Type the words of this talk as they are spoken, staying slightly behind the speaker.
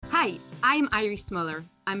Hi, I'm Iris Muller.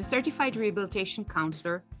 I'm a certified rehabilitation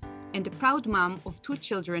counselor and the proud mom of 2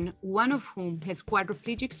 children, one of whom has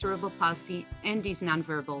quadriplegic cerebral palsy and is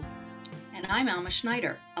nonverbal. And I'm Alma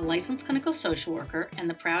Schneider, a licensed clinical social worker and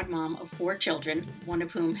the proud mom of 4 children, one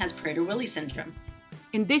of whom has Prader-Willi syndrome.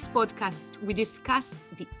 In this podcast, we discuss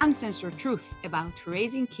the uncensored truth about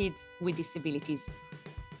raising kids with disabilities.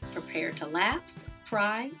 Prepare to laugh,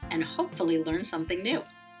 cry, and hopefully learn something new.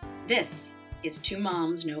 This is 2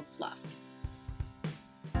 Moms, No Fluff.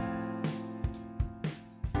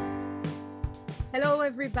 Hello,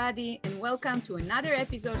 everybody, and welcome to another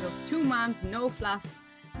episode of 2 Moms, No Fluff,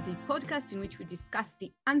 the podcast in which we discuss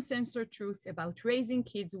the uncensored truth about raising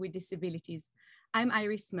kids with disabilities. I'm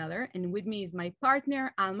Iris Muller, and with me is my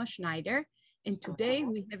partner, Alma Schneider. And today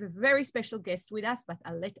we have a very special guest with us, but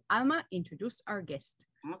I'll let Alma introduce our guest.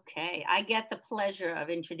 Okay, I get the pleasure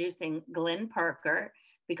of introducing Glen Parker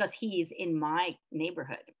because he's in my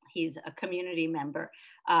neighborhood. He's a community member.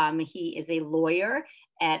 He is a lawyer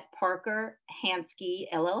at Parker Hansky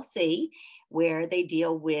LLC, where they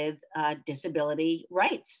deal with disability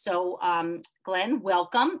rights. So Glen,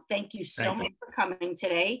 welcome. Thank you so much for coming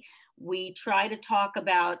today. We try to talk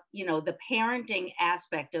about, the parenting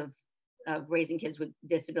aspect of raising kids with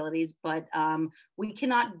disabilities, but we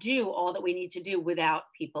cannot do all that we need to do without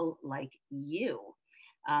people like you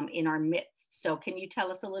in our midst. So can you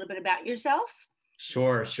tell us a little bit about yourself?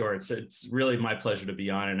 Sure. It's really my pleasure to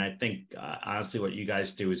be on. And I think, honestly, what you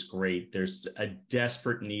guys do is great. There's a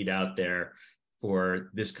desperate need out there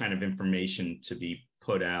for this kind of information to be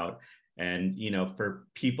put out and, for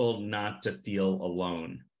people not to feel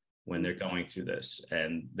alone when they're going through this.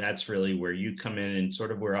 And that's really where you come in and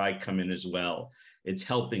sort of where I come in as well. It's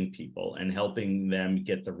helping people and helping them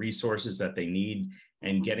get the resources that they need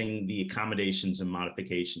and getting the accommodations and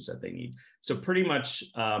modifications that they need. So pretty much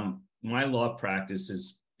my law practice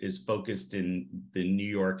is focused in the New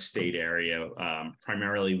York State area.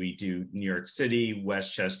 Primarily, we do New York City,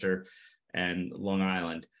 Westchester, and Long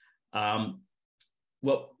Island.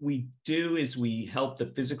 What we do is we help the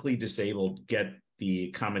physically disabled get the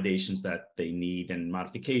accommodations that they need and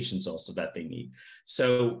modifications also that they need.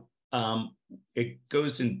 So it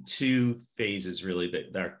goes in 2 phases, really,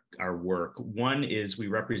 that our work. One is we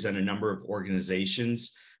represent a number of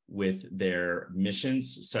organizations with their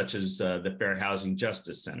missions, such as the Fair Housing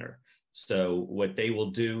Justice Center. So what they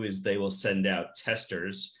will do is they will send out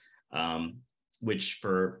testers, which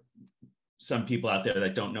for some people out there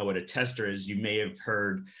that don't know what a tester is, you may have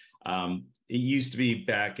heard, it used to be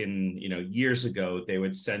back in, years ago, they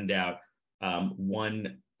would send out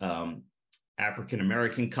one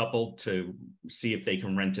African-American couple to see if they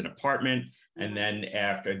can rent an apartment. And then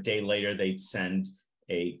after a day later, they'd send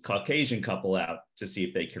a Caucasian couple out to see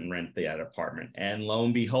if they can rent that apartment. And lo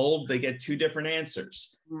and behold, they get 2 different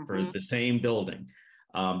answers for the same building.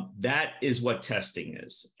 That is what testing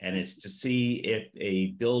is. And it's to see if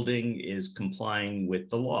a building is complying with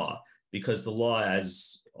the law, because the law,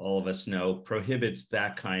 as all of us know, prohibits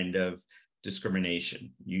that kind of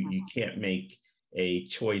discrimination. You can't make a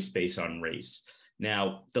choice based on race.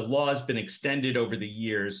 Now, the law has been extended over the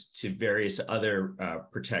years to various other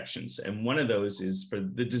protections. And one of those is for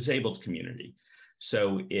the disabled community.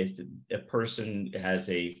 So if a person has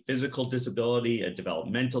a physical disability, a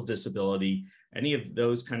developmental disability, any of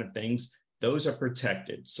those kind of things, those are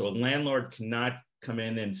protected. So a landlord cannot come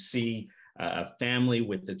in and see a family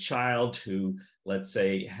with a child who, let's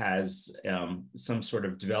say, has some sort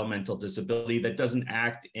of developmental disability that doesn't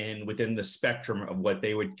act within the spectrum of what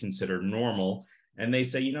they would consider normal. And they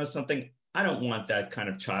say, something, I don't want that kind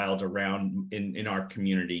of child around in our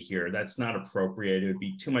community here. That's not appropriate. It would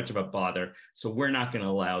be too much of a bother. So we're not going to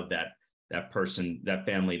allow that person, that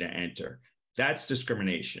family to enter. That's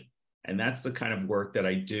discrimination. And that's the kind of work that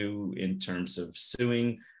I do in terms of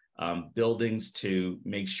suing buildings to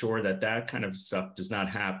make sure that kind of stuff does not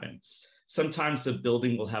happen. Sometimes the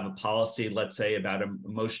building will have a policy, let's say, about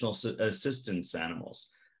emotional assistance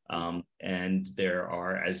animals. And there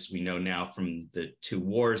are, as we know now from the 2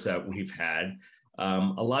 wars that we've had,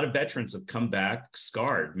 a lot of veterans have come back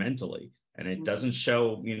scarred mentally. And it doesn't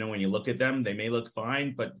show, when you look at them, they may look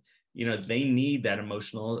fine, but, they need that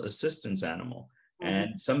emotional assistance animal.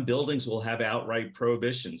 And some buildings will have outright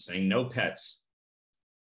prohibitions saying no pets.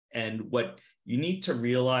 And what you need to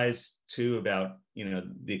realize too about,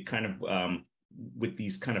 the kind of, with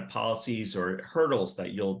these kind of policies or hurdles that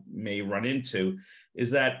may run into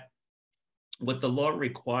is that what the law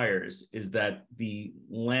requires is that the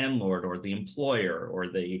landlord or the employer or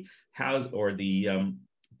the house or the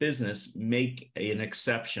business make an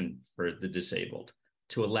exception for the disabled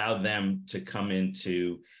to allow them to come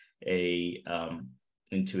into a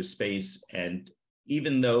into a space, and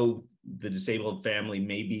even though the disabled family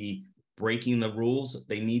may be breaking the rules,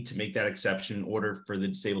 they need to make that exception in order for the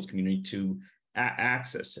disabled community to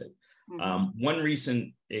access it. One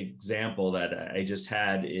recent example that I just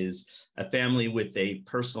had is a family with a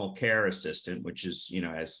personal care assistant, which is,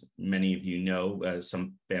 as many of you know,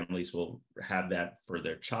 some families will have that for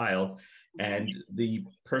their child. And the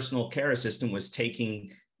personal care assistant was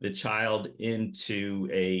taking the child into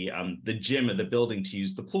the gym of the building to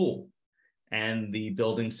use the pool. And the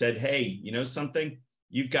building said, hey, you know something?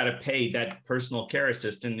 You've got to pay. That personal care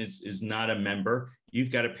assistant is not a member.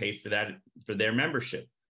 You've got to pay for that, for their membership.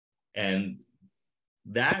 And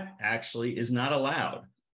that actually is not allowed.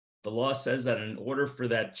 The law says that in order for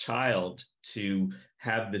that child to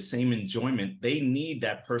have the same enjoyment, they need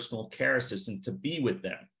that personal care assistant to be with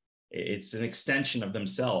them. It's an extension of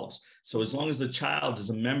themselves. So as long as the child is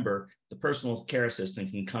a member, the personal care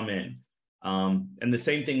assistant can come in. And the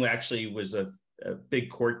same thing actually was a big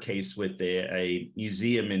court case with a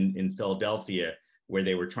museum in Philadelphia, where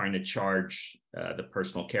they were trying to charge the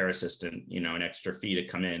personal care assistant, an extra fee to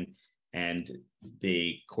come in. And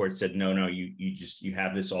the court said, no, you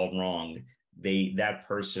have this all wrong. That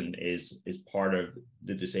person is part of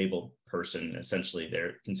the disabled person. Essentially,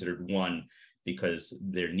 they're considered one because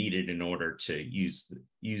they're needed in order to use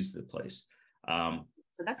the place.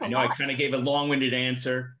 So that's I know I kind of gave a long-winded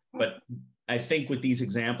answer, but I think with these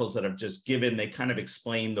examples that I've just given, they kind of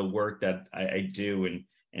explain the work that I do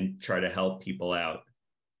and try to help people out.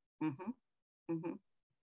 Mm-hmm. Mm-hmm.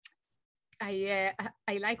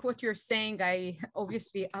 I like what you're saying.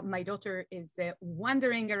 Obviously my daughter is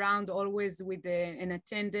wandering around always with an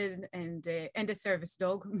attendant and a service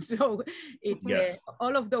dog. So it's yes.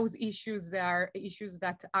 All of those issues are issues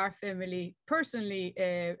that our family personally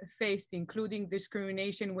faced, including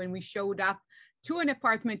discrimination when we showed up to an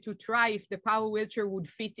apartment to try if the power wheelchair would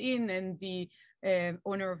fit in, and the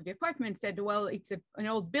owner of the apartment said, well, it's an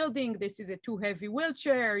old building, this is a too heavy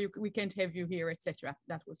wheelchair, we can't have you here, etc.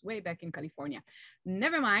 That was way back in California.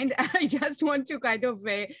 Never mind. I just want to kind of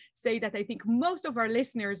say that I think most of our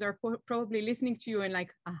listeners are probably listening to you and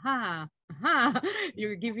like, aha,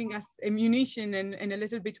 you're giving us ammunition and a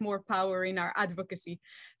little bit more power in our advocacy.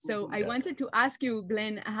 So I wanted to ask you,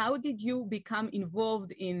 Glen, how did you become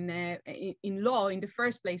involved in law in the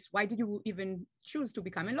first place? Why did you even choose to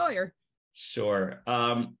become a lawyer? Sure.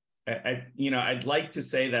 I'd like to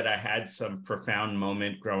say that I had some profound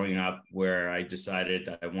moment growing up where I decided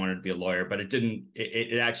I wanted to be a lawyer, but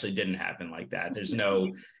it actually didn't happen like that. There's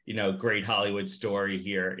no, great Hollywood story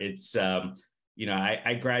here. It's,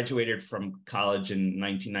 I graduated from college in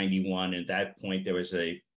 1991. At that point, there was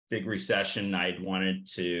a big recession. I'd wanted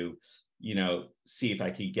to, see if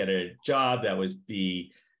I could get a job that was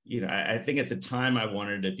I think at the time I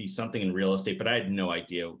wanted to be something in real estate, but I had no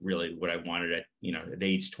idea really what I wanted at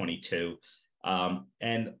age 22.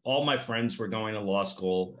 And all my friends were going to law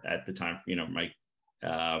school at the time,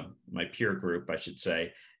 my peer group, I should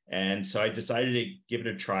say. And so I decided to give it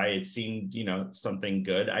a try. It seemed, something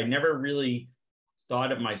good. I never really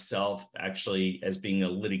thought of myself actually as being a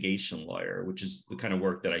litigation lawyer, which is the kind of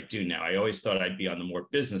work that I do now. I always thought I'd be on the more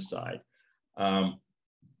business side.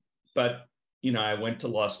 But I went to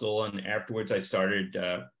law school, and afterwards I started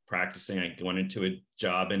practicing. I went into a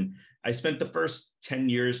job, and I spent the first 10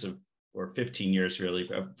 years or 15 years really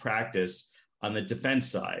of practice on the defense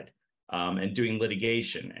side and doing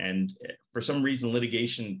litigation. And for some reason,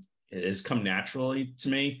 litigation has come naturally to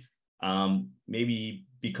me. Maybe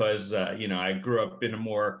because, I grew up in a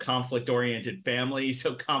more conflict-oriented family.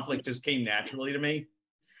 So conflict just came naturally to me,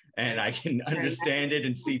 and I can understand it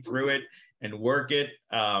and see through it and work it.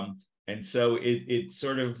 And so it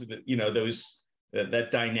sort of, that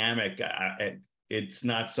dynamic, it's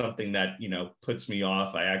not something that, puts me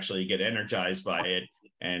off. I actually get energized by it,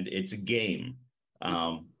 and it's a game.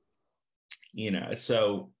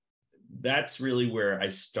 So that's really where I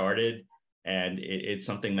started. And it's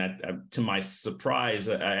something that, to my surprise,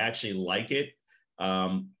 I actually like it.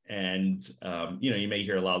 You may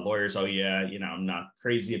hear a lot of lawyers, oh yeah, I'm not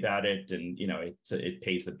crazy about it. And, it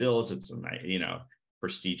pays the bills. It's a,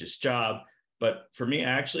 prestigious job. But for me, I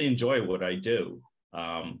actually enjoy what I do.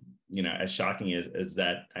 As shocking as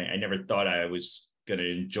that, I never thought I was going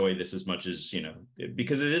to enjoy this as much as,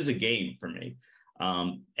 because it is a game for me.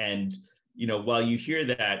 While you hear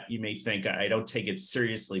that, you may think I don't take it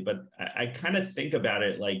seriously, but I kind of think about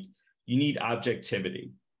it like you need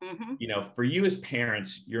objectivity. Mm-hmm. For you as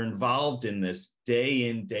parents, you're involved in this day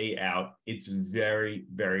in, day out. It's very,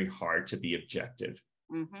 very hard to be objective.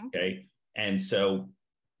 Mm-hmm. Okay. And so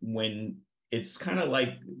when it's kind of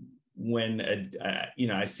like when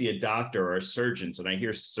I see a doctor or surgeons, and I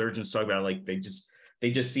hear surgeons talk about like they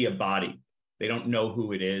just see a body. They don't know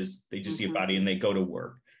who it is. They just see a body and they go to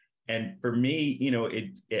work. And for me,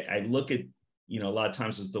 I look at, a lot of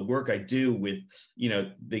times as the work I do with,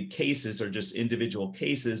 the cases are just individual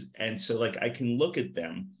cases. And so like I can look at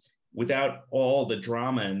them without all the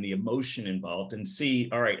drama and the emotion involved and see,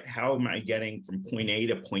 all right, how am I getting from point A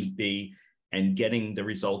to point B and getting the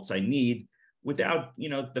results I need without,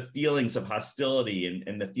 the feelings of hostility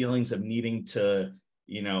and the feelings of needing to,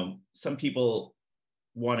 some people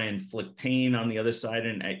want to inflict pain on the other side.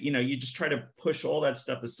 And, you just try to push all that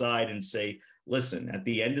stuff aside and say, listen, at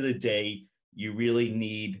the end of the day, you really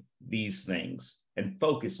need these things and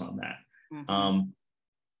focus on that.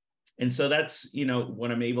 And so that's,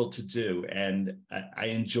 what I'm able to do. And I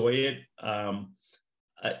enjoy it.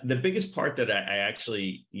 The biggest part that I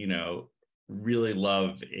actually, really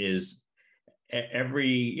love is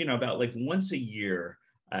every, about like once a year,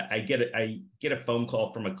 I get a phone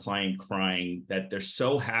call from a client crying that they're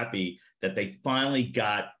so happy that they finally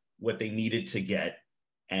got what they needed to get.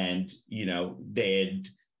 And, they had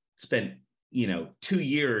spent, 2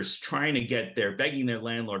 years trying to get there, begging their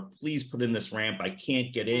landlord, please put in this ramp. I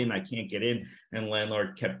can't get in. And the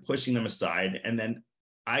landlord kept pushing them aside. And then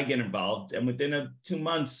I get involved, and within 2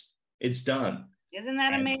 months, it's done. Isn't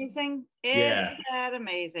that amazing? Yeah. Isn't that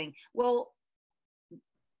amazing? Well,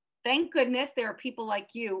 thank goodness there are people like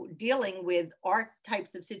you dealing with our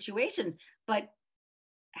types of situations. But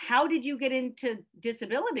how did you get into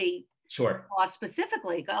disability law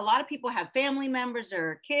specifically? A lot of people have family members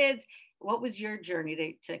or kids. What was your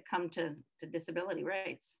journey to come to disability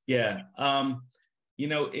rights? Yeah.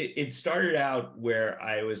 It started out where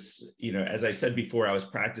I was, as I said before, I was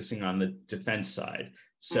practicing on the defense side.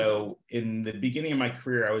 So in the beginning of my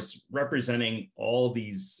career, I was representing all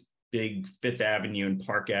these big Fifth Avenue and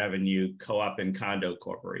Park Avenue co-op and condo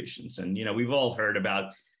corporations. And, we've all heard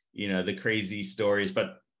about, the crazy stories,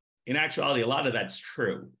 but in actuality, a lot of that's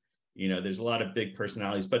true. There's a lot of big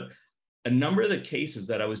personalities, but a number of the cases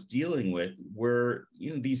that I was dealing with were,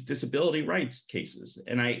 these disability rights cases.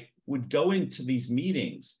 And I would go into these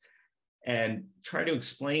meetings and try to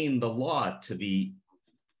explain the law to the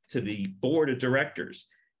board of directors,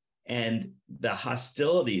 and the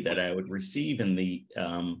hostility that I would receive and the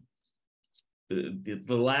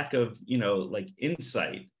lack of,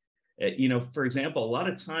 insight. For example, a lot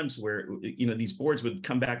of times where, these boards would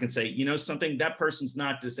come back and say, something, that person's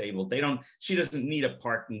not disabled. She doesn't need a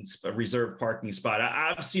reserved parking spot.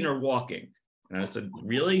 I've seen her walking. And I said,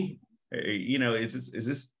 really? Is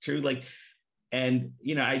this true? And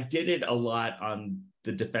I did it a lot on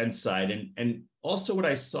the defense side. And also what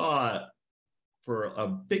I saw for a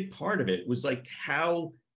big part of it was like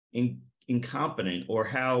how incompetent or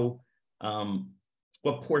how,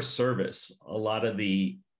 what poor service a lot of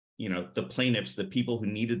the plaintiffs, the people who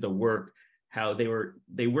needed the work, how they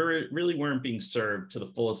really weren't being served to the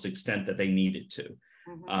fullest extent that they needed to.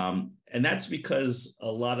 And that's because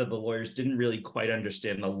a lot of the lawyers didn't really quite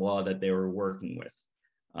understand the law that they were working with.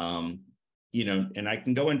 And I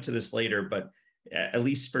can go into this later, but at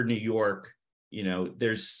least for New York,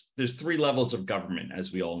 there's 3 levels of government,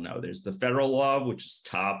 as we all know. There's the federal law, which is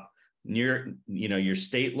top, near, your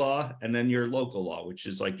state law, and then your local law, which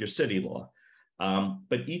is like your city law.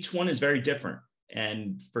 But each one is very different.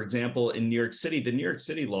 And for example, in New York City, the New York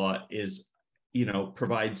City law is,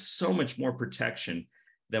 provides so much more protection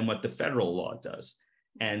than what the federal law does.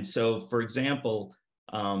 And so, for example,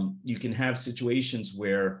 you can have situations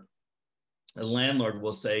where a landlord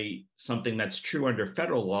will say something that's true under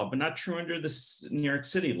federal law, but not true under the New York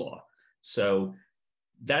City law. So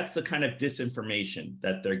that's the kind of disinformation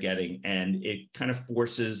that they're getting. And it kind of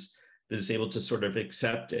forces the disabled to sort of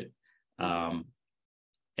accept it.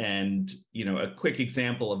 And, a quick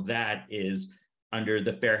example of that is under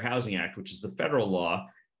the Fair Housing Act, which is the federal law.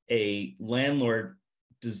 A landlord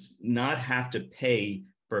does not have to pay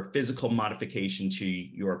for a physical modification to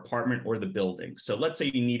your apartment or the building. So let's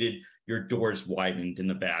say you needed your doors widened in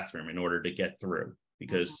the bathroom in order to get through,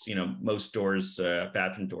 because, most doors,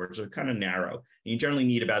 bathroom doors are kind of narrow. You generally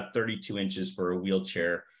need about 32 inches for a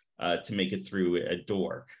wheelchair to make it through a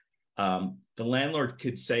door. The landlord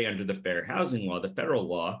could say under the Fair Housing Law, the federal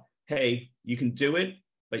law, hey, you can do it,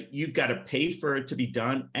 but you've got to pay for it to be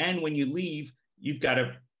done. And when you leave, you've got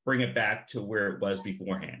to bring it back to where it was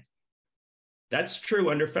beforehand. That's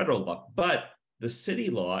true under federal law, but the city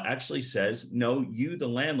law actually says, no, you, the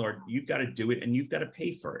landlord, you've got to do it and you've got to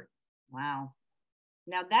pay for it. Wow.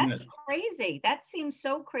 Now that's crazy. That seems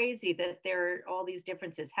so crazy that there are all these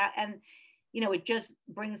differences. And, it just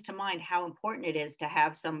brings to mind how important it is to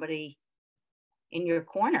have somebody in your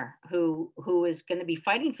corner who is going to be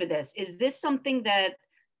fighting for this. Is this something that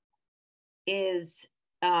is,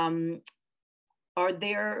 are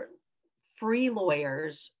there free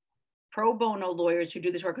lawyers, pro bono lawyers who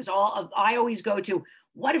do this work? Because I always go to,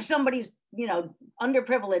 what if somebody's,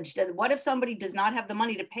 underprivileged, and what if somebody does not have the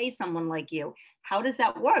money to pay someone like you? How does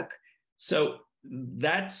that work? So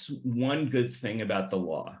that's one good thing about the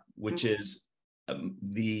law, which is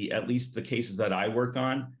at least the cases that I work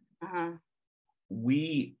on,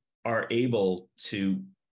 we are able to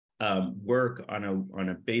work on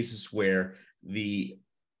a basis where the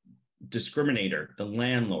discriminator, the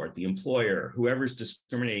landlord, the employer, whoever's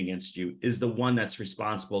discriminating against you, is the one that's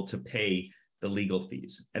responsible to pay the legal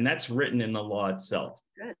fees. And that's written in the law itself.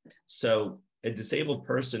 Good. So a disabled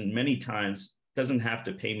person many times doesn't have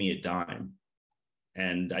to pay me a dime.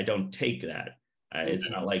 And I don't take that.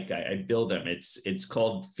 It's not like I bill them. It's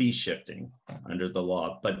called fee shifting under the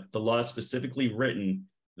law. But the law is specifically written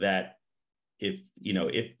that if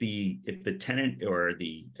the tenant or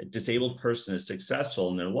the disabled person is successful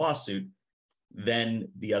in their lawsuit, then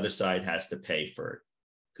the other side has to pay for it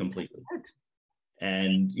completely.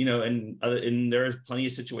 And there are plenty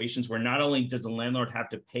of situations where not only does the landlord have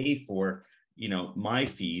to pay for my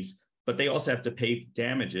fees, but they also have to pay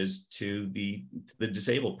damages to the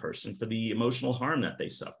disabled person for the emotional harm that they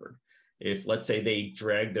suffered. If, let's say, they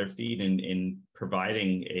drag their feet in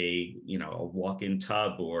providing a walk-in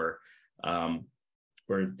tub or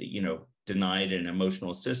denied an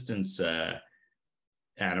emotional assistance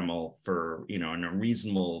animal for an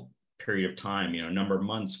unreasonable period of time, a number of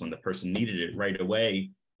months when the person needed it right away,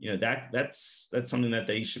 that's something that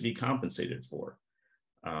they should be compensated for.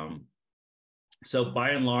 So by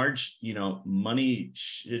and large, money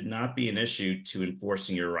should not be an issue to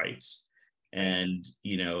enforcing your rights. And,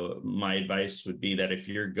 my advice would be that if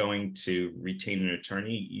you're going to retain an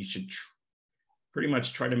attorney, you should pretty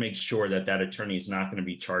much try to make sure that attorney is not going to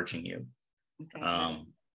be charging you. Okay.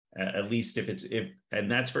 At least and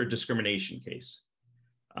that's for a discrimination case.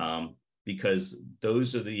 Because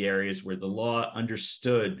those are the areas where the law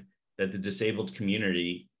understood that the disabled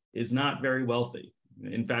community is not very wealthy.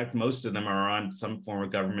 In fact, most of them are on some form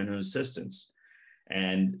of government assistance.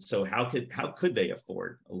 And so how could they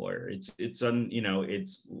afford a lawyer? It's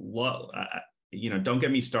law, don't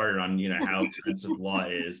get me started on, how expensive law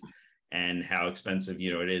is and how expensive,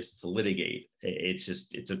 it is to litigate.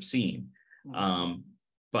 It's obscene.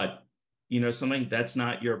 But, something that's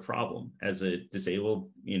not your problem as a disabled,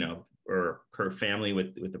 or per family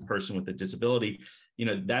with a person with a disability,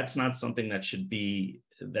 that's not something that should be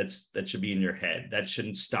in your head. That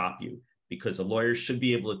shouldn't stop you, because a lawyer should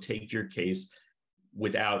be able to take your case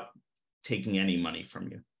without taking any money from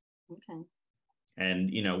you. Okay. And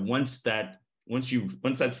once that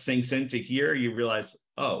sinks into here, you realize,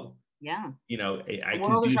 oh, yeah, I the can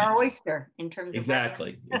world do is our this. oyster in terms of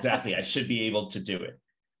exactly. I should be able to do it.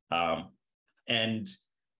 And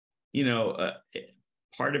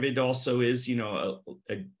part of it also is, a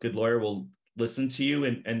good lawyer will listen to you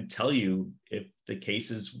and tell you if the case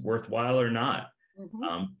is worthwhile or not.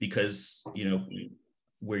 Because,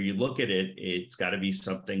 where you look at it, it's got to be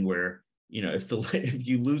something where, if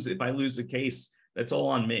I lose the case, that's all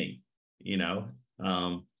on me,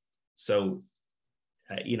 So,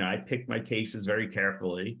 I picked my cases very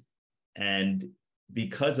carefully. And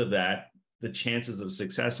because of that, the chances of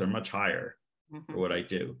success are much higher for what I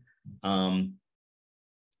do.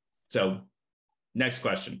 So next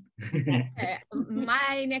question.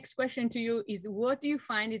 My next question to you is, what do you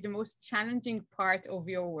find is the most challenging part of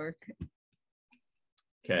your work?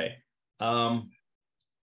 Okay. I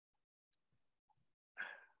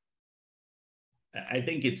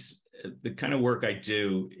think it's the kind of work I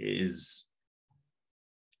do is,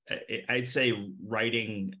 I'd say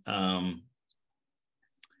writing,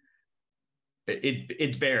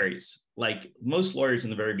 it varies. Like most lawyers in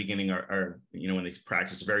the very beginning are when they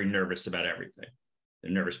practice, very nervous about everything.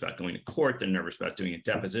 They're nervous about going to court. They're nervous about doing a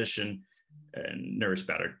deposition, and nervous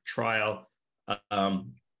about a trial.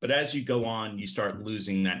 But as you go on, you start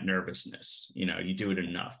losing that nervousness. You do it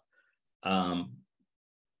enough.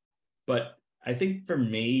 But I think for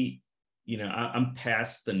me, I'm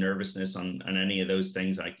past the nervousness on any of those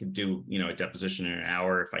things. I could do, a deposition in an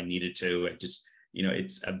hour if I needed to. I just,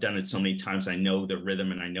 I've done it so many times. I know the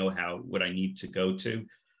rhythm and I know what I need to go to.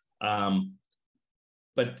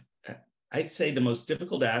 But I'd say the most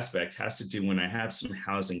difficult aspect has to do when I have some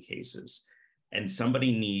housing cases and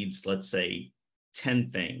somebody needs, let's say,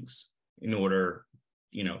 10 things in order,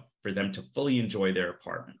 for them to fully enjoy their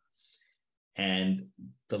apartment. And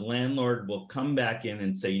the landlord will come back in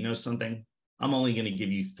and say, something, I'm only going to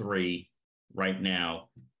give you 3 right now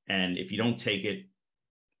And if you don't take it,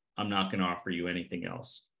 I'm not going to offer you anything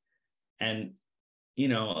else. And, you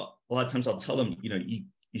know, a lot of times I'll tell them, you know,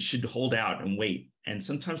 you should hold out and wait. And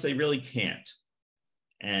sometimes they really can't.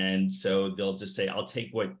 And so they'll just say, I'll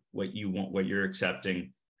take what you want, what you're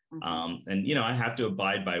accepting. And, you know, I have to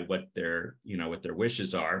abide by what their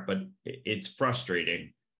wishes are, but it's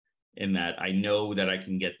frustrating in that I know that I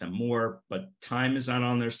can get them more, but time is not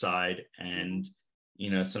on their side. And,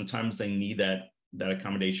 you know, sometimes they need that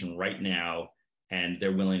accommodation right now, and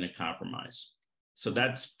they're willing to compromise. So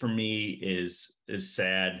that's, for me, is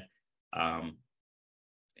sad.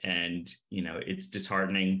 And, you know, it's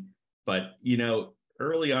disheartening, but, you know,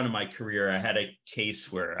 early on in my career, I had a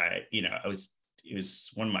case where it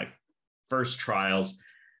was one of my first trials,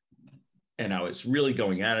 and I was really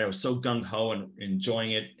going at it. I was so gung-ho and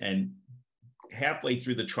enjoying it. And halfway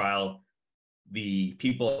through the trial, the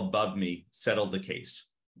people above me settled the case.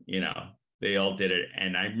 You know, they all did it.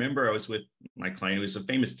 And I remember I was with my client, who was a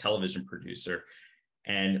famous television producer,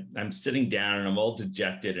 and I'm sitting down and I'm all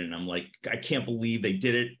dejected. And I'm like, I can't believe they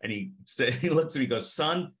did it. And he looks at me and goes,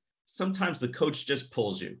 son, sometimes the coach just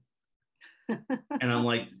pulls you. And I'm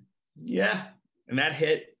like, yeah. And that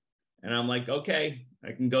hit. And I'm like, okay,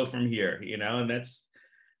 I can go from here, you know. And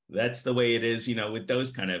that's the way it is, you know, with those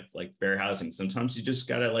kind of like fair housing. Sometimes you just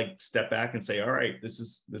gotta like step back and say, all right, this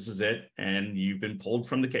is it. And you've been pulled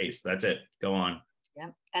from the case. That's it. Go on. Yeah.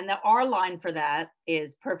 And the R line for that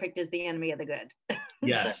is perfect is the enemy of the good.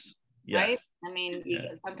 Yes. So, yes. Right. I mean,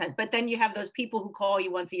 sometimes, but then you have those people who call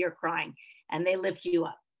you once a year crying, and they lift you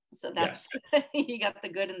up. So that's, you got the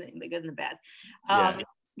good and the good and the bad.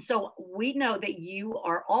 So we know that you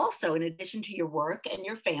are also, in addition to your work and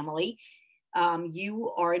your family,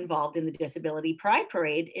 you are involved in the Disability Pride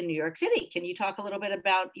Parade in New York City. Can you talk a little bit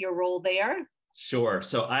about your role there? Sure.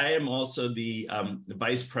 So I am also the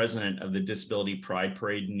vice president of the Disability Pride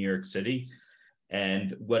Parade in New York City.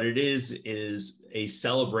 And what it is a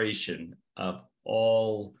celebration of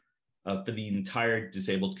all for the entire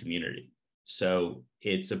disabled community. So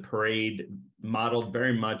it's a parade modeled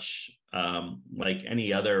very much like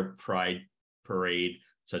any other pride parade,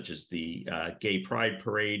 such as the Gay Pride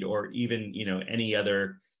Parade, or even, you know, any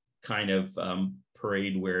other kind of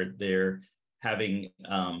parade where they're having,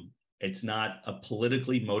 it's not a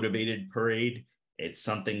politically motivated parade. It's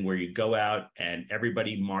something where you go out and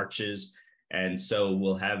everybody marches. And so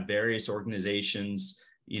we'll have various organizations,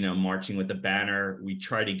 you know, marching with a banner. We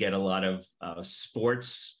try to get a lot of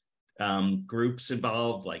sports groups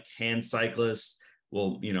involved, like hand cyclists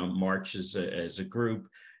will, you know, march as a group.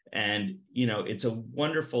 And, you know, it's a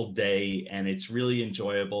wonderful day and it's really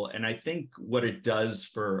enjoyable. And I think what it does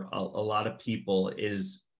for a lot of people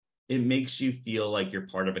is it makes you feel like you're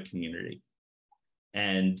part of a community.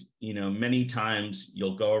 And, you know, many times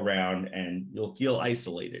you'll go around and you'll feel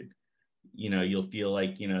isolated. You know, you'll feel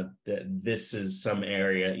like, you know, that this is some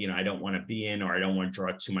area, you know, I don't want to be in, or I don't want to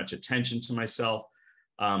draw too much attention to myself.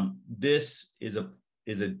 This is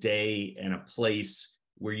a day and a place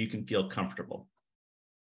where you can feel comfortable.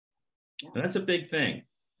 And that's a big thing.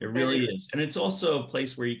 It really is. And it's also a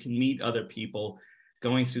place where you can meet other people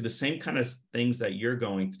going through the same kind of things that you're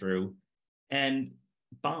going through and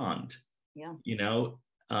bond. Yeah. You know,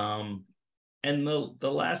 and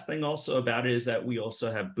the last thing also about it is that we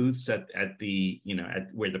also have booths at the, you know,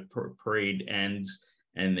 at where the parade ends,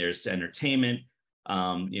 and there's entertainment,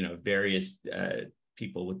 you know, various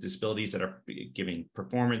people with disabilities that are giving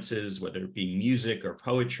performances, whether it be music or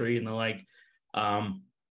poetry and the like.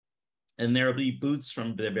 And there will be booths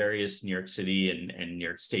from the various New York City and New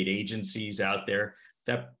York State agencies out there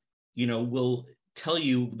that, you know, will tell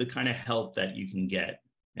you the kind of help that you can get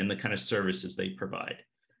and the kind of services they provide.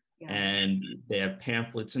 Yeah. And they have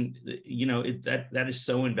pamphlets, and, you know, that is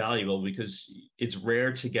so invaluable because it's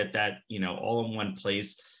rare to get that, you know, all in one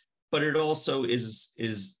place. But it also is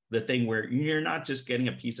the thing where you're not just getting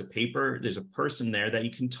a piece of paper. There's a person there that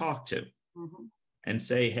you can talk to and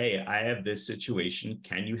say, hey, I have this situation.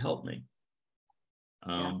 Can you help me?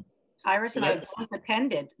 Iris and I both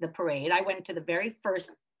attended the parade. I went to the very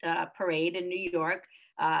first parade in New York.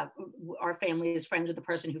 Our family is friends with the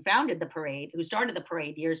person who founded the parade, who started the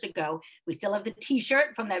parade years ago. We still have the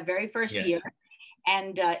T-shirt from that very first year.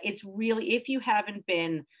 And it's really, if you haven't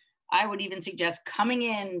been, I would even suggest coming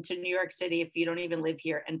in to New York City if you don't even live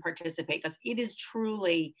here and participate, because it is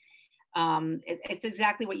truly, it's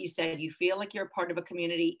exactly what you said. You feel like you're a part of a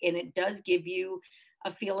community, and it does give you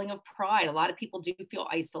a feeling of pride. A lot of people do feel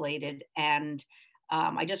isolated, and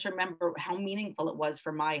I just remember how meaningful it was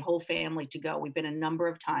for my whole family to go. We've been a number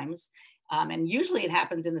of times, and usually it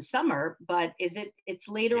happens in the summer, but it's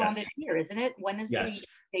later on this year, isn't it? When is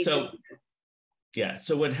the Yeah.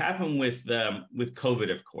 So what happened with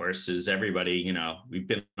COVID, of course, is everybody, we've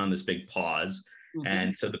been on this big pause,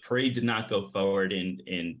 and so the parade did not go forward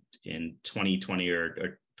in 2020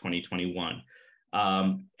 or 2021.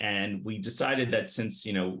 And we decided that since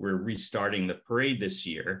we're restarting the parade this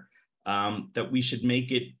year, that we should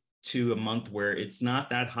make it to a month where it's not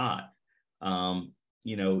that hot.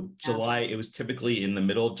 July, it was typically in the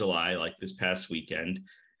middle of July, like this past weekend,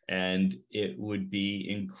 and it would be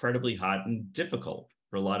incredibly hot and difficult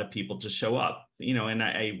for a lot of people to show up. And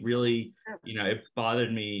I really, it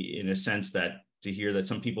bothered me in a sense that to hear that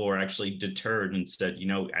some people were actually deterred and said,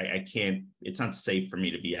 I can't, it's not safe for me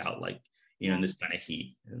to be out, like, in this kind of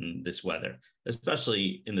heat and this weather,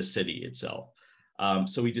 especially in the city itself.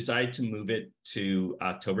 So we decided to move it to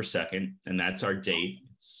October 2nd, and that's our date.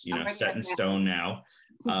 It's, set in stone now.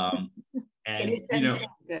 And,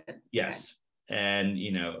 good. yes. And,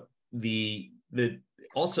 the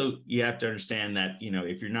also you have to understand that,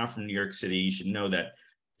 if you're not from New York City, you should know that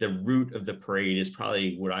the route of the parade is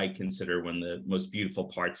probably what I consider one of the most beautiful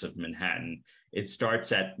parts of Manhattan. It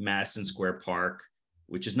starts at Madison Square Park,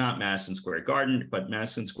 which is not Madison Square Garden, but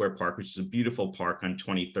Madison Square Park, which is a beautiful park on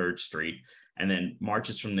 23rd Street, and then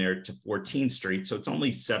marches from there to 14th Street. So it's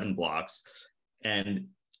only 7 blocks. And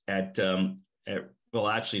well,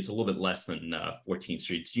 actually, it's a little bit less than 14th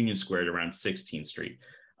Street. It's Union Square at around 16th Street.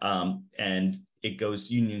 And it goes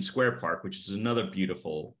to Union Square Park, which is another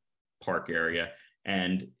beautiful park area.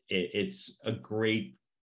 And it's a great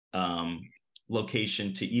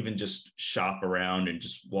location to even just shop around and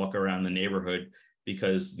just walk around the neighborhood,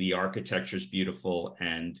 because the architecture is beautiful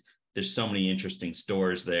and there's so many interesting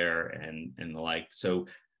stores there and the like. So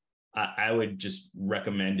I would just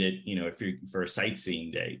recommend it, if you're for a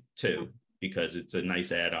sightseeing day too, because it's a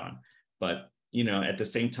nice add-on. But at the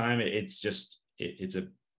same time, it's a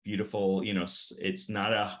beautiful, it's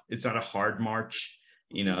not a hard march,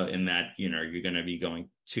 in that you're going to be going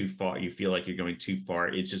too far. You feel like you're going too far.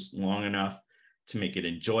 It's just long enough to make it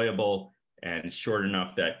enjoyable and short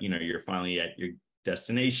enough that you're finally at your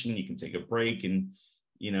destination. You can take a break, and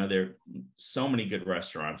there are so many good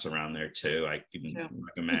restaurants around there too. I can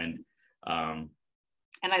recommend. And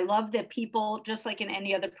I love that people, just like in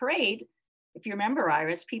any other parade, if you remember,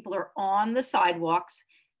 Iris, people are on the sidewalks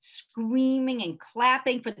screaming and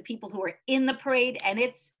clapping for the people who are in the parade. And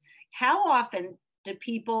it's, how often do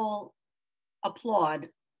people applaud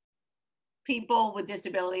people with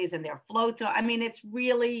disabilities and their floats? I mean, it's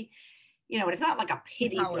really, it's not like a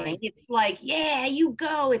pity thing. It's like, yeah, you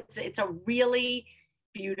go. It's a really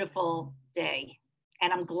beautiful day.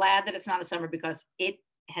 And I'm glad that it's not a summer, because it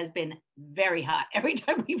has been very hot every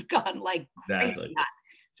time we've gone, like exactly. Hot.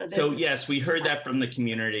 So yes, we heard that from the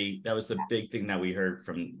community. That was the big thing that we heard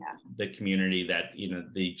from the community, that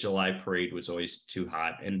the July parade was always too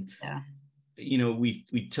hot. And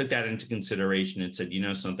we took that into consideration and said,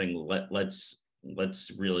 something,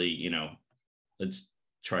 let's really, let's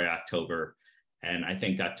try October. And I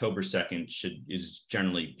think October 2nd is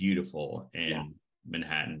generally beautiful in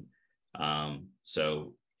Manhattan.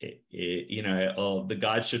 So the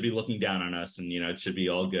gods should be looking down on us, and it should be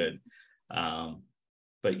all good.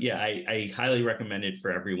 But yeah, I highly recommend it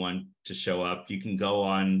for everyone to show up. You can go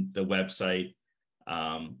on the website,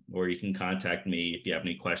 or you can contact me if you have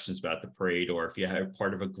any questions about the parade, or if you have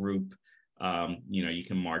part of a group, you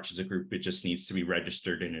can march as a group. It just needs to be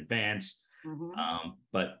registered in advance.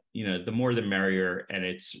 But the more the merrier, and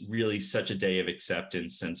it's really such a day of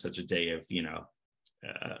acceptance and such a day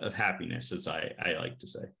of happiness, as I like to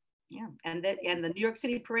say. Yeah, and the New York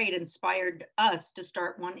City Parade inspired us to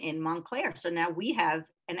start one in Montclair. So now we have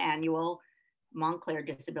an annual Montclair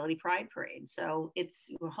Disability Pride Parade. So it's,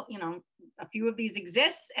 a few of these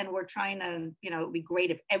exist, and we're trying to, it would be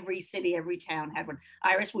great if every city, every town had one.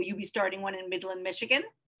 Iris, will you be starting one in Midland, Michigan?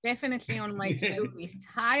 Definitely on my to-do list.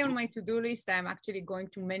 High on my to-do list. I'm actually going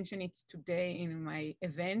to mention it today in my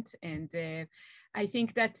event. And I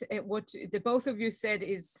think that what the both of you said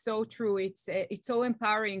is so true. It's so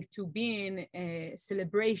empowering to be in a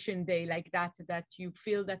celebration day like that, that you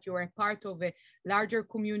feel that you are a part of a larger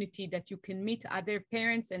community, that you can meet other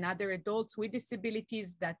parents and other adults with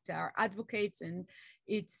disabilities that are advocates. And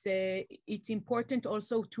it's important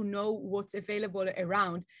also to know what's available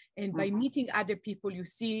around. And by meeting other people, you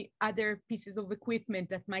see other pieces of equipment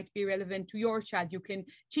that might be relevant to your child. You can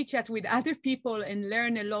chit chat with other people and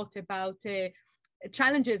learn a lot about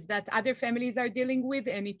challenges that other families are dealing with,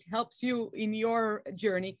 and it helps you in your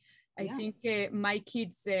journey. I think my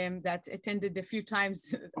kids that attended a few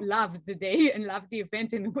times loved the day and loved the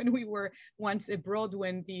event. And when we were once abroad,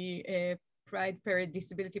 when the Pride Parade,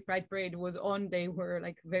 Disability Pride Parade was on, they were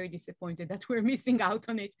like very disappointed that we're missing out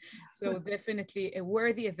on it. So definitely a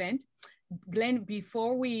worthy event. Glenn,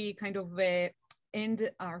 before we kind of end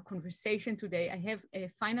our conversation today, I have a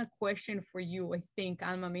final question for you. I think,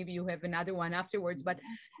 Alma, maybe you have another one afterwards, but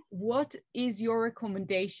what is your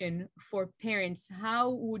recommendation for parents? How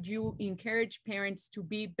would you encourage parents to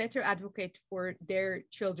be better advocate for their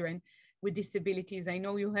children with disabilities? I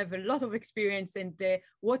know you have a lot of experience, and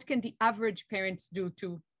what can the average parents do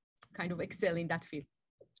to kind of excel in that field?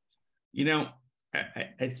 You know,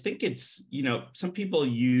 I think it's, you know, some people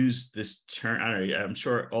use this term, I'm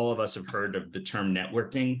sure all of us have heard of the term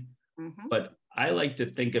networking, but I like to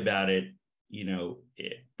think about it, you know,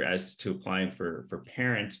 as to applying for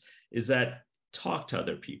parents, is that talk to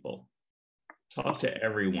other people, talk to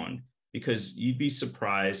everyone, because you'd be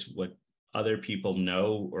surprised what other people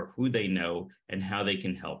know or who they know and how they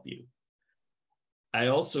can help you. I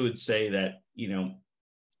also would say that, you know,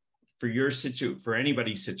 for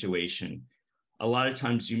anybody's situation, a lot of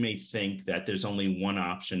times you may think that there's only one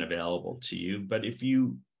option available to you, but if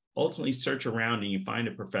you ultimately search around and you find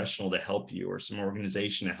a professional to help you or some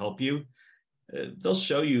organization to help you, they'll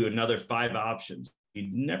show you another 5 options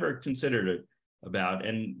you'd never considered about,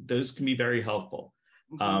 and those can be very helpful.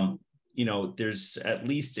 You know, there's, at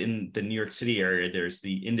least in the New York City area, there's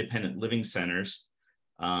the independent living centers.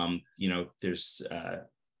 You know, there's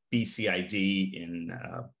BCID in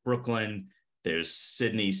Brooklyn. There's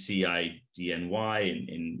Sydney CIDNY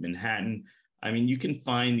in Manhattan. I mean, you can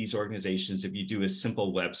find these organizations if you do a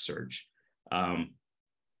simple web search.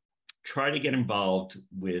 Try to get involved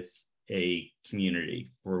with a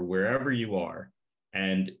community for wherever you are,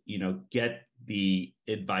 and, you know, get the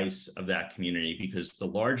advice of that community, because the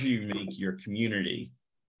larger you make your community,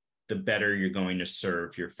 the better you're going to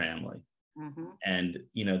serve your family. And,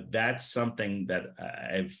 you know, that's something that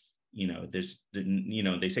I've, you know, you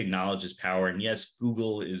know, they say knowledge is power, and yes,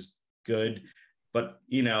 Google is good, but,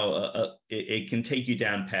 you know, it can take you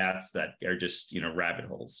down paths that are just, you know, rabbit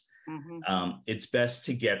holes. It's best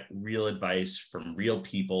to get real advice from real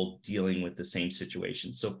people dealing with the same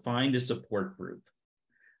situation. So find a support group.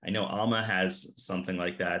 I know Alma has something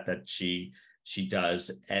like that she does,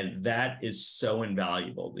 and that is so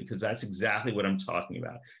invaluable, because that's exactly what I'm talking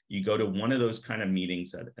about. You go to one of those kind of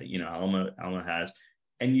meetings that, you know, Alma has,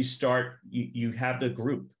 and you have the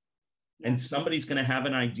group, and somebody's going to have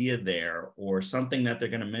an idea there or something that they're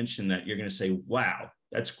going to mention that you're going to say, wow,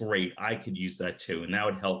 that's great, I could use that too, and that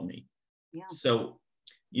would help me. So,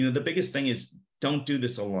 you know, the biggest thing is, don't do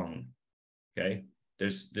this alone. Okay.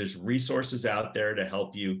 There's resources out there to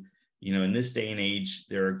help you. You know, in this day and age,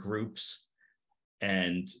 there are groups,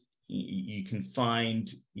 and you can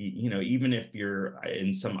find, you know, even if you're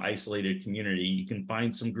in some isolated community, you can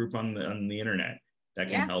find some group on the internet that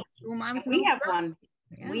can help you. We have one.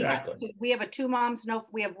 Exactly. We have a Two Moms No.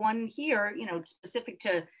 We have one here, you know, specific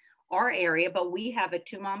to our area, but we have a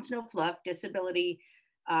Two Moms No Fluff disability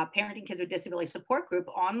parenting kids with disability support group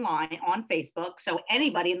online on Facebook. So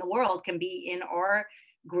anybody in the world can be in our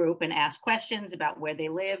group and ask questions about where they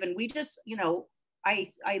live. And we just, you know, I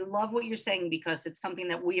love what you're saying, because it's something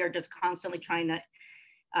that we are just constantly trying to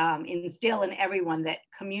instill in everyone, that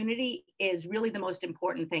community is really the most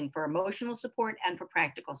important thing for emotional support and for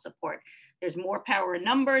practical support. There's more power in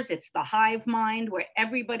numbers. It's the hive mind, where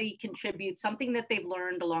everybody contributes something that they've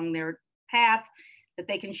learned along their path that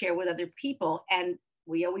they can share with other people. And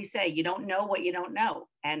we always say, you don't know what you don't know.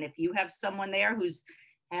 And if you have someone there who's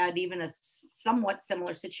had even a somewhat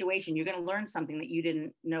similar situation, you're going to learn something that you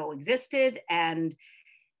didn't know existed. And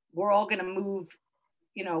we're all going to move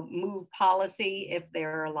policy if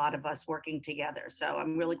there are a lot of us working together. So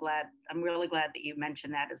I'm really glad that you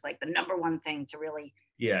mentioned that as like the number one thing to really.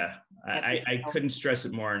 Yeah, I couldn't stress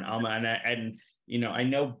it more. And Alma, and you know, I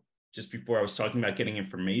know just before I was talking about getting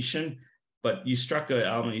information, but you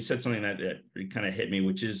Alma, you said something that kind of hit me,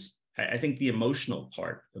 which is, I think, the emotional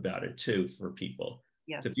part about it too, for people.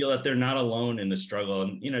 Yes. To feel that they're not alone in the struggle,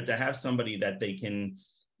 and, you know, to have somebody that they can,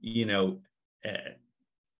 you know,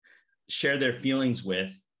 share their feelings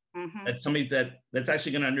with, that's somebody that's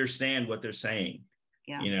actually going to understand what they're saying.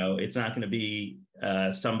 Yeah. You know, it's not going to be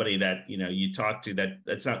somebody that, you know, you talk to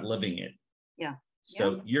that's not living it. Yeah.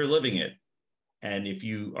 So you're living it. And if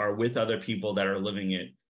you are with other people that are living it,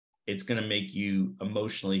 it's going to make you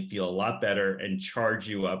emotionally feel a lot better and charge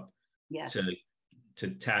you up to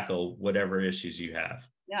tackle whatever issues you have.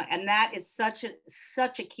 Yeah, and that is such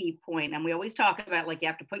a key point. And we always talk about, like, you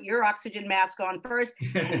have to put your oxygen mask on first,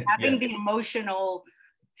 and having the emotional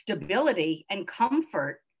stability and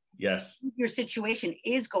comfort. Yes. Your situation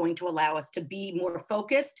is going to allow us to be more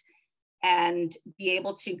focused and be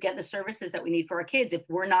able to get the services that we need for our kids. If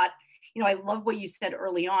we're not, I love what you said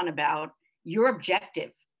early on about your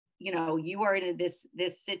objective. You are in this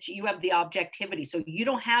you have the objectivity, so you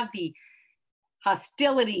don't have the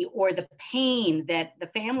hostility or the pain that the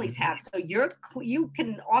families have. So you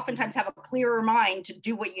can oftentimes have a clearer mind to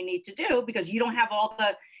do what you need to do, because you don't have all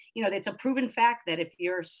the, it's a proven fact that if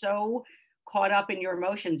you're so caught up in your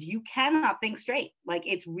emotions, you cannot think straight. Like,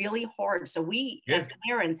 it's really hard. So we as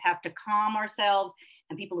parents have to calm ourselves,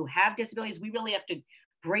 and people who have disabilities, we really have to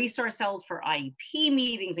brace ourselves for IEP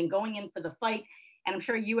meetings and going in for the fight. And I'm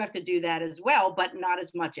sure you have to do that as well, but not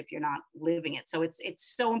as much if you're not living it. So it's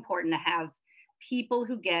so important to have people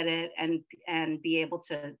who get it and be able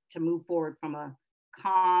to move forward from a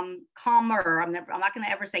calmer, I'm not going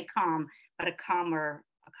to ever say calm, but a calmer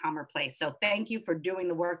place. So thank you for doing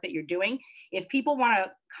the work that you're doing. If people want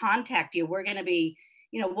to contact you, we're going to be,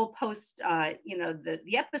 we'll post,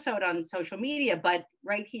 the episode on social media, but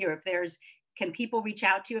right here, can people reach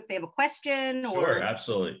out to you if they have a question? Sure,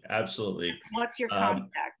 absolutely. What's your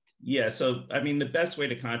contact? Yeah, so the best way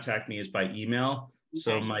to contact me is by email. Okay.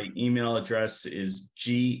 So my email address is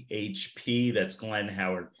GHP, that's Glen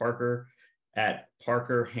Howard Parker, at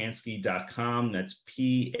parkerhanski.com. That's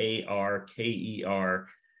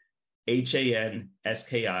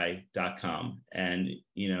PARKERHANSKI.com. And,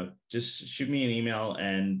 just shoot me an email,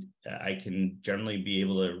 and I can generally be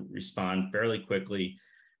able to respond fairly quickly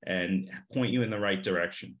and point you in the right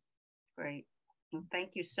direction. Great. Well,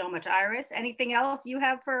 thank you so much. Iris, anything else you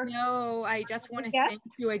have for? No, I just want to thank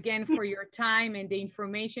you again for your time and the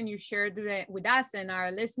information you shared with us and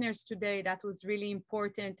our listeners today. That was really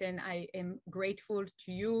important. And I am grateful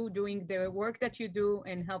to you doing the work that you do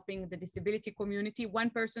and helping the disability community one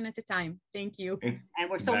person at a time. Thank you. And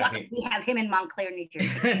we're so lucky we have him in Montclair, New Jersey.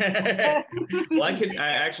 Well,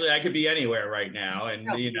 I could be anywhere right now. And,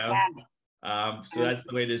 so that's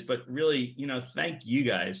the way it is. But really, thank you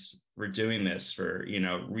guys for doing this, for,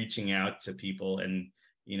 reaching out to people and,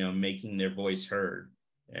 making their voice heard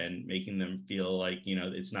and making them feel like,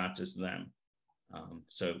 it's not just them.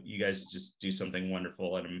 So you guys just do something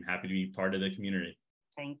wonderful, and I'm happy to be part of the community.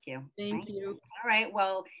 Thank you. Thank you. All right.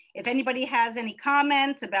 Well, if anybody has any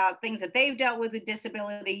comments about things that they've dealt with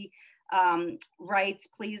disability rights,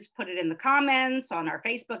 please put it in the comments on our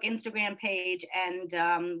Facebook, Instagram page, and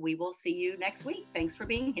we will see you next week. Thanks for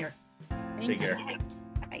being here. Take care. Bye.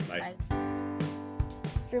 Bye.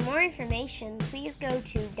 For more information, please go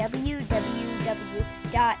to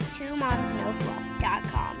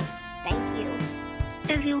www.twomomsnofluff.com. Thank you.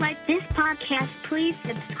 If you like this podcast, please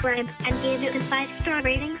subscribe and give it a 5-star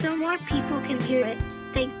rating so more people can hear it.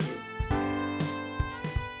 Thank you.